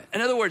overcome it. In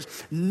other words,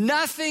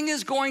 nothing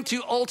is going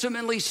to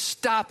ultimately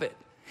stop it.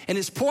 And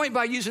his point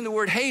by using the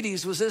word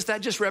Hades was this: that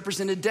just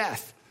represented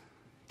death.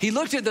 He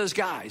looked at those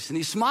guys and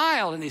he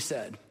smiled and he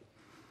said,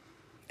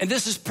 and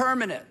this is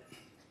permanent,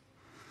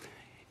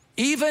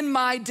 even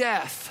my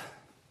death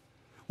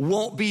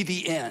won't be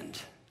the end.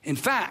 In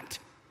fact,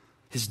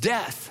 his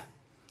death,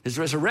 his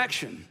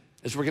resurrection,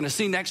 as we're going to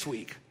see next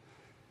week,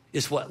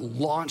 is what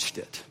launched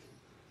it.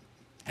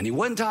 And he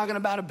wasn't talking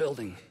about a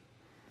building.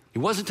 He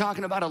wasn't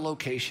talking about a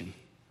location.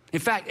 In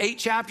fact, 8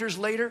 chapters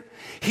later,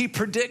 he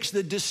predicts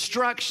the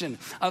destruction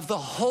of the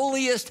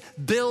holiest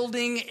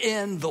building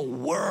in the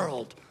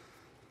world,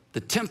 the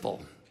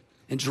temple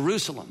in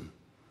Jerusalem,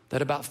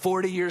 that about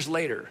 40 years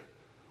later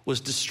was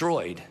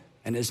destroyed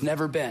and has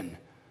never been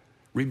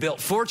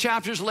rebuilt. 4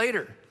 chapters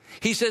later,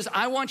 he says,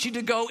 I want you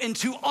to go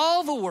into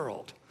all the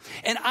world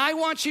And I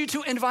want you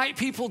to invite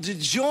people to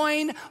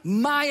join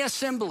my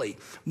assembly,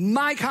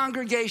 my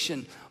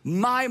congregation,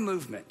 my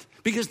movement,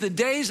 because the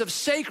days of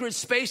sacred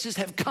spaces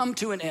have come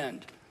to an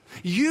end.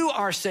 You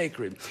are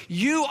sacred.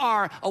 You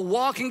are a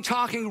walking,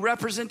 talking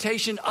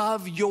representation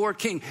of your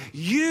King.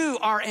 You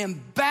are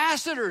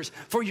ambassadors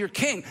for your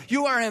King.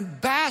 You are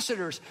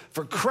ambassadors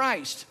for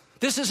Christ.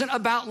 This isn't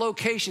about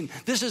location.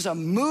 This is a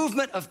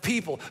movement of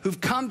people who've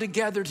come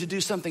together to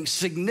do something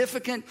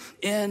significant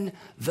in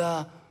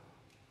the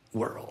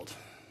world.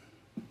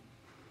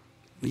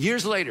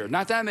 Years later,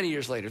 not that many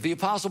years later, the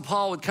Apostle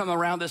Paul would come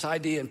around this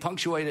idea and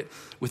punctuate it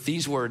with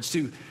these words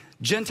to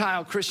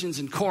Gentile Christians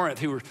in Corinth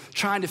who were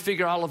trying to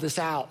figure all of this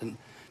out. And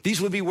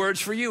these would be words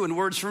for you and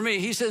words for me.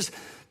 He says,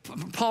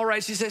 Paul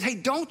writes, he says, hey,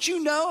 don't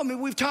you know? I mean,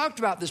 we've talked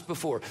about this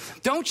before.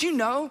 Don't you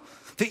know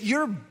that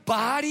your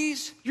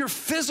bodies, your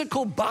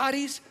physical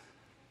bodies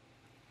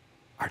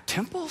are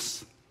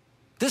temples?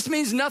 This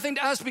means nothing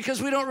to us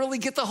because we don't really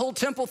get the whole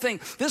temple thing.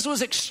 This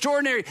was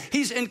extraordinary.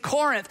 He's in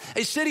Corinth,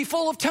 a city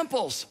full of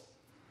temples.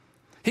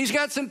 He's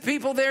got some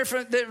people there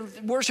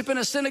that worship in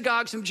a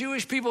synagogue, some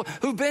Jewish people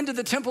who've been to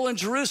the temple in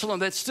Jerusalem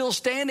that's still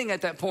standing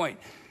at that point.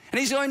 And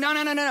he's going,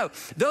 no.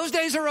 Those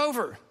days are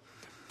over.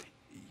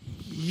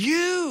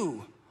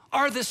 You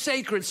are the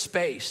sacred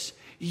space.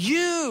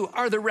 You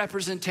are the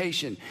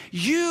representation.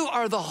 You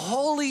are the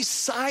holy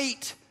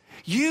site.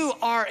 You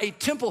are a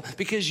temple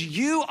because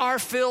you are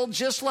filled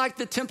just like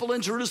the temple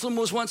in Jerusalem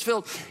was once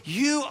filled.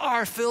 You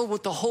are filled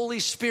with the Holy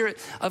Spirit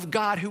of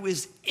God who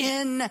is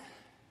in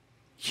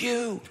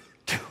you.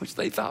 Which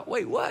they thought,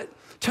 wait, what?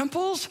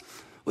 Temples?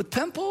 With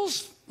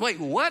pimples? Wait,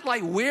 what?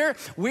 Like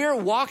we're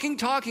walking,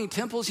 talking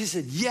temples? He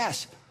said,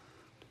 yes,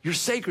 you're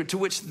sacred, to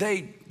which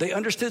they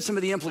understood some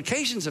of the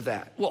implications of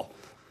that. Well,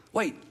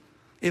 wait,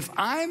 if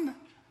I'm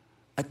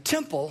a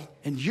temple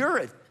and you're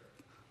a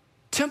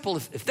temple,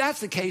 if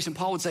that's the case, and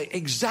Paul would say,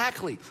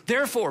 exactly.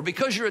 Therefore,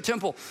 because you're a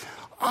temple,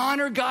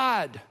 honor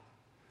God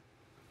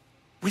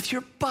with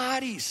your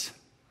bodies.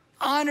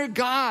 Honor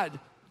God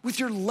with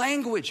your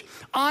language.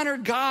 Honor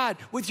God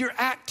with your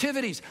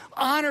activities.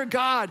 Honor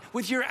God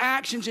with your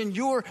actions and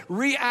your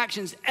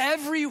reactions.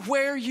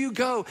 Everywhere you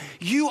go,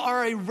 you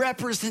are a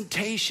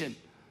representation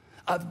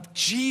of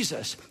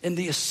Jesus and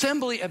the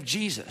assembly of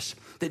Jesus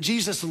that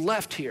Jesus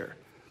left here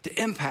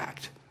to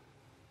impact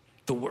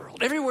the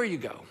world. Everywhere you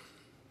go,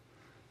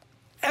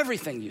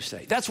 everything you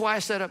say. That's why I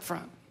said up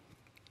front,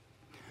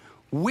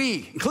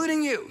 we,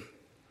 including you,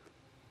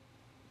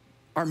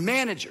 are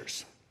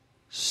managers,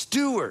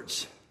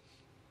 stewards,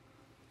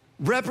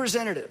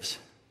 representatives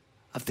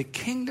of the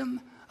kingdom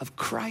of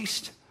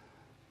Christ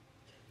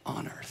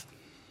on earth.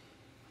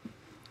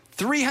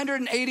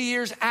 380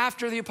 years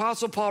after the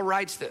Apostle Paul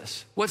writes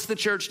this, what's the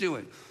church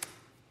doing?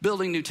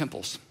 Building new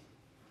temples.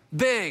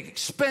 Big,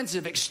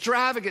 expensive,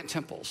 extravagant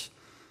temples.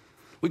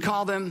 We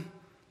call them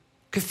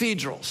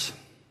cathedrals.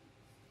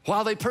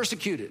 While they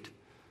persecuted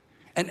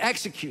and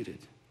executed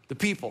the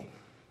people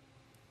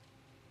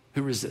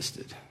who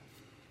resisted.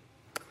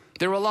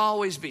 There will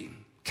always be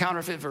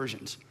counterfeit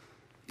versions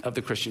of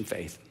the Christian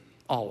faith,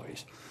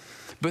 always.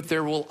 But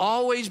there will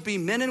always be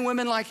men and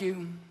women like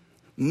you,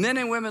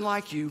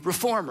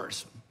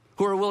 reformers,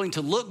 who are willing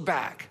to look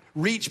back,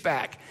 reach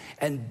back,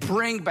 and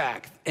bring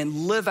back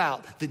and live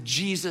out the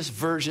Jesus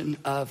version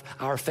of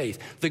our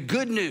faith. The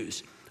good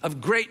news of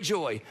great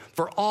joy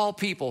for all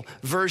people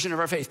version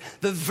of our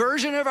faith. The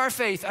version of our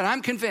faith, and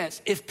I'm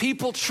convinced, if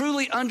people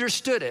truly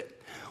understood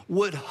it,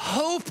 would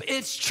hope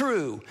it's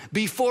true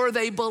before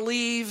they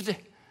believed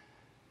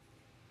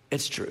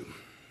it's true.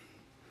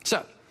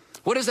 So,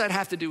 what does that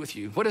have to do with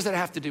you? What does that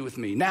have to do with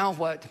me? Now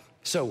what?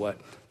 So what?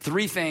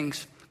 3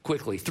 things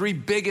quickly. 3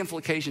 big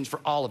implications for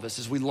all of us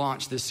as we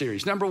launch this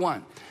series. Number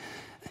 1,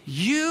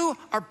 you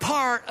are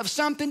part of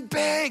something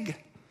big.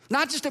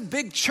 Not just a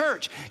big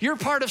church. You're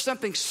part of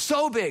something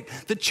so big.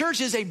 The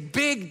church is a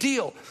big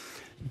deal.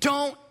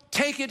 Don't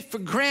take it for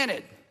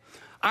granted.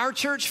 Our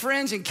church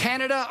friends in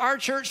Canada, our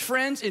church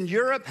friends in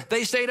Europe,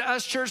 they say to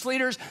us church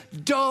leaders,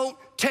 don't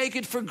take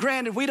it for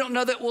granted. We don't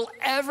know that we'll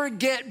ever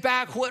get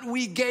back what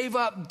we gave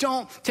up.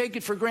 Don't take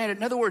it for granted.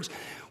 In other words,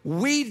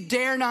 we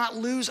dare not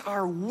lose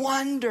our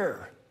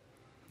wonder.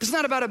 It's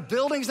not about a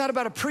building. It's not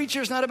about a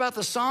preacher. It's not about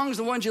the songs,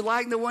 the ones you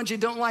like and the ones you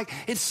don't like.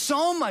 It's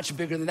so much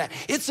bigger than that.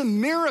 It's a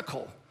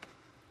miracle.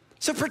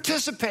 So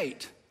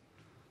participate.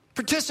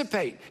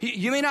 Participate.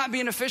 You may not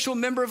be an official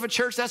member of a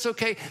church, that's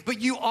okay,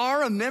 but you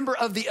are a member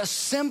of the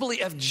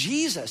assembly of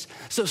Jesus.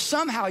 So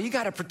somehow you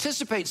got to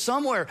participate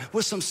somewhere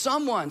with some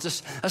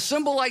someones.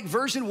 Assemble like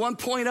version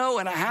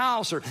 1.0 in a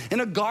house or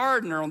in a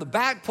garden or on the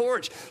back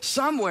porch.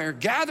 Somewhere,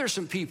 gather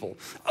some people.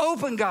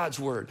 Open God's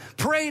word.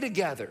 Pray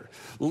together.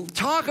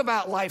 Talk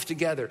about life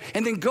together.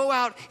 And then go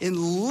out and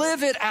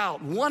live it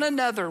out, one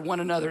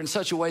another in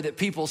such a way that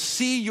people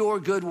see your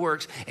good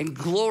works and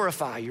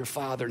glorify your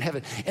Father in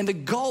heaven. And the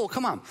goal,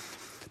 come on.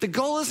 The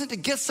goal isn't to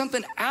get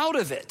something out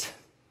of it,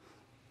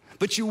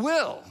 but you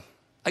will.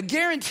 I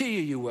guarantee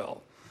you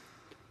will.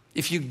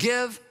 If you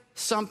give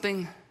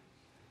something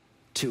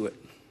to it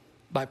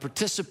by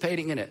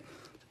participating in it.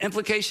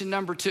 Implication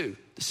number 2,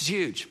 This is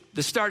huge.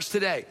 This starts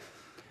today.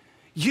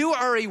 You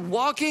are a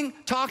walking,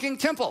 talking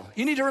temple.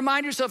 You need to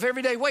remind yourself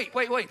every day, wait.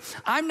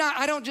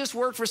 I don't just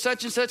work for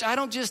such and such. I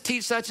don't just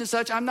teach such and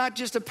such. I'm not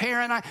just a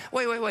parent.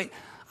 Wait.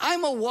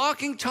 I'm a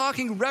walking,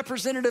 talking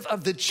representative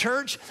of the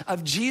church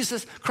of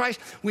Jesus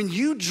Christ. When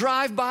you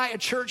drive by a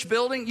church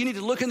building, you need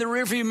to look in the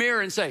rearview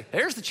mirror and say,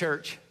 there's the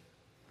church.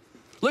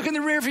 Look in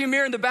the rearview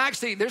mirror in the back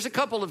seat. There's a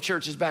couple of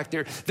churches back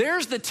there.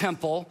 There's the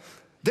temple.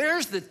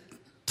 There's the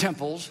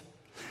temples.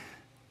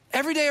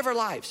 Every day of our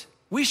lives,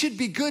 we should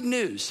be good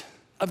news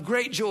of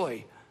great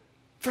joy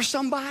for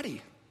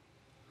somebody.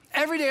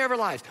 Every day of our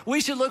lives,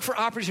 we should look for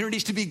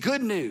opportunities to be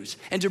good news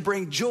and to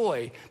bring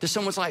joy to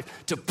someone's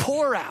life, to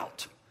pour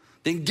out,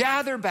 then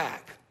gather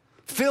back,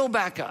 fill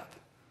back up,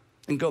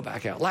 and go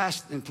back out.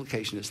 Last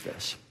implication is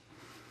this.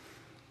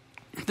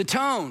 The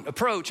tone,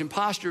 approach, and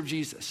posture of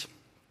Jesus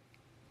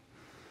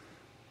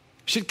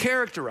should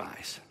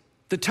characterize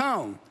the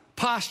tone,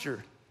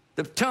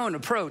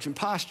 approach, and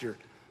posture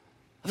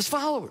of his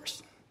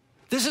followers.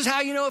 This is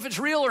how you know if it's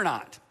real or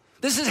not.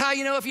 This is how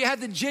you know if you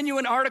have the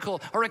genuine article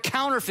or a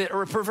counterfeit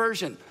or a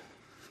perversion.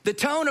 The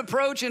tone,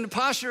 approach, and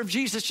posture of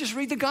Jesus, just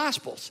read the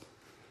Gospels,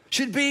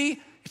 should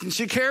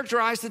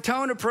characterize the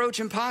tone, approach,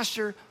 and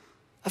posture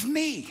of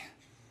me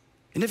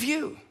and of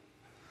you.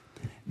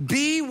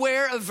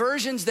 Beware of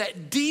versions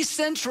that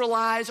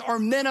decentralize or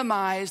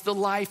minimize the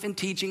life and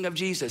teaching of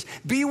Jesus.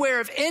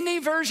 Beware of any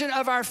version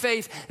of our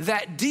faith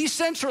that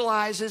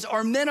decentralizes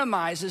or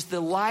minimizes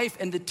the life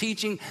and the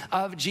teaching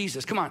of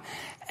Jesus. Come on.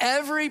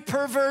 Every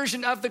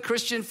perversion of the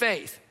Christian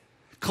faith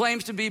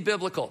claims to be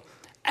biblical.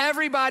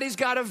 Everybody's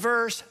got a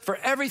verse for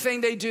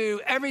everything they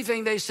do,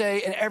 everything they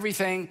say, and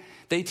everything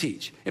they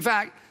teach. In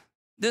fact,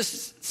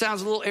 this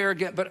sounds a little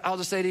arrogant, but I'll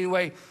just say it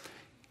anyway.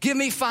 Give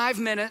me 5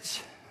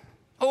 minutes.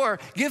 Or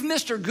give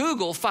Mr.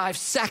 Google 5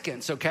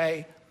 seconds,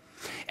 okay?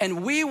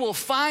 And we will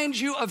find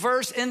you a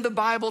verse in the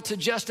Bible to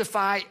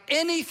justify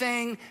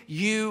anything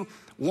you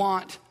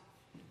want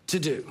to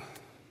do.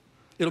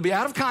 It'll be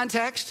out of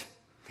context.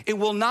 It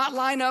will not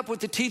line up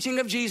with the teaching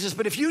of Jesus.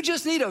 But if you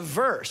just need a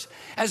verse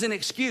as an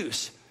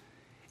excuse,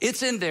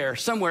 it's in there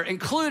somewhere,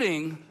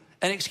 including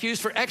an excuse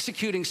for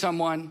executing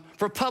someone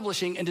for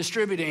publishing and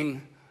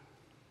distributing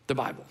the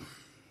Bible.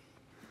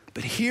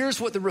 But here's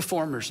what the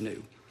reformers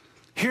knew.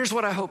 Here's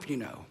what I hope you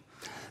know.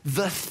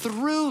 The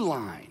through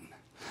line,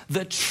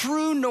 the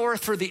true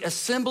north for the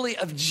assembly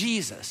of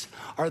Jesus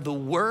are the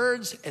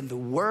words and the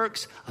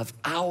works of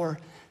our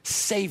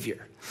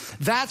Savior.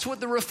 That's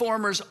what the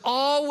reformers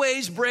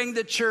always bring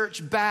the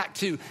church back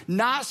to.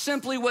 Not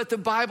simply what the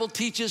Bible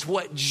teaches,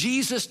 what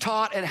Jesus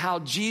taught and how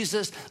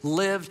Jesus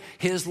lived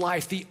his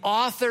life. The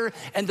author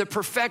and the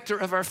perfecter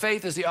of our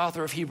faith, as the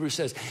author of Hebrews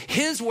says.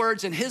 His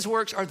words and his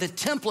works are the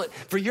template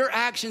for your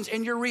actions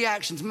and your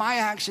reactions, my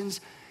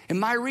actions and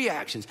my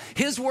reactions.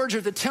 His words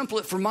are the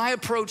template for my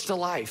approach to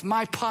life,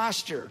 my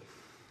posture.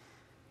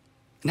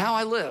 And how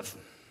I live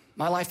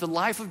my life, the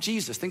life of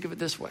Jesus, think of it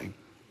this way,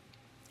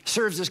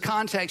 serves as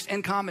context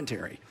and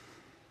commentary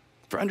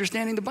for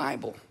understanding the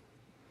Bible.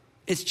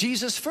 It's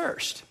Jesus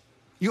first.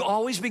 You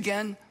always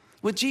begin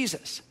with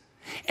Jesus.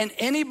 And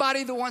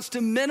anybody that wants to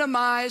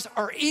minimize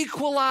or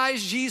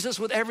equalize Jesus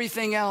with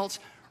everything else,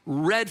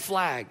 red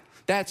flag.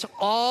 That's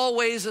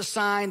always a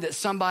sign that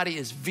somebody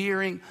is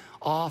veering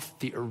off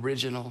the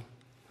original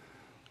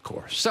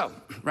course. So,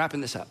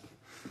 wrapping this up.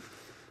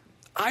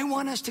 I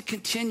want us to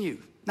continue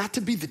not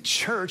to be the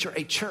church or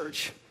a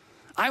church.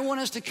 I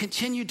want us to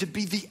continue to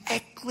be the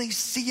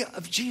Ekklesia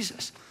of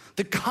Jesus,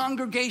 the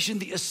congregation,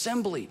 the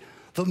assembly,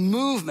 the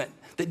movement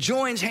that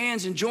joins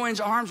hands and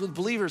joins arms with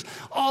believers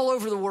all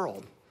over the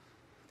world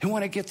who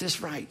want to get this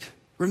right.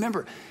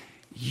 Remember,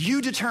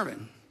 you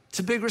determine. It's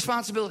a big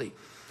responsibility.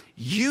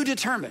 You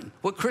determine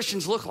what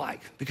Christians look like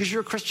because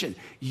you're a Christian.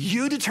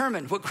 You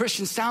determine what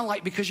Christians sound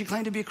like because you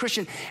claim to be a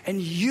Christian. And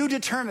you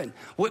determine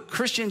what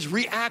Christians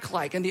react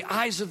like in the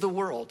eyes of the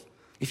world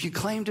if you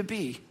claim to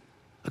be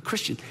a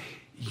Christian.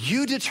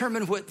 You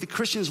determine what the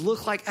Christians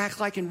look like,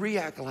 act like, and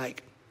react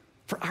like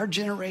for our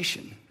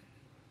generation.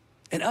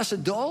 And us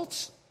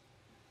adults,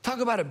 talk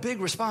about a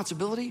big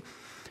responsibility.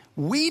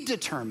 We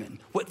determine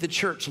what the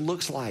church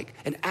looks like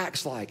and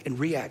acts like and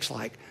reacts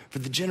like for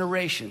the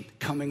generation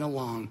coming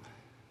along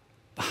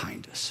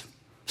behind us.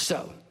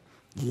 So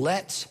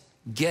let's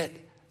get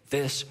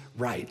this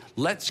right.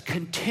 Let's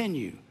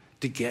continue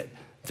to get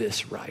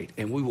this right.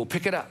 And we will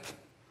pick it up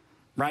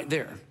right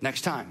there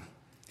next time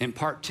in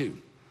part 2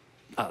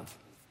 of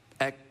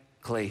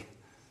Ekklesia.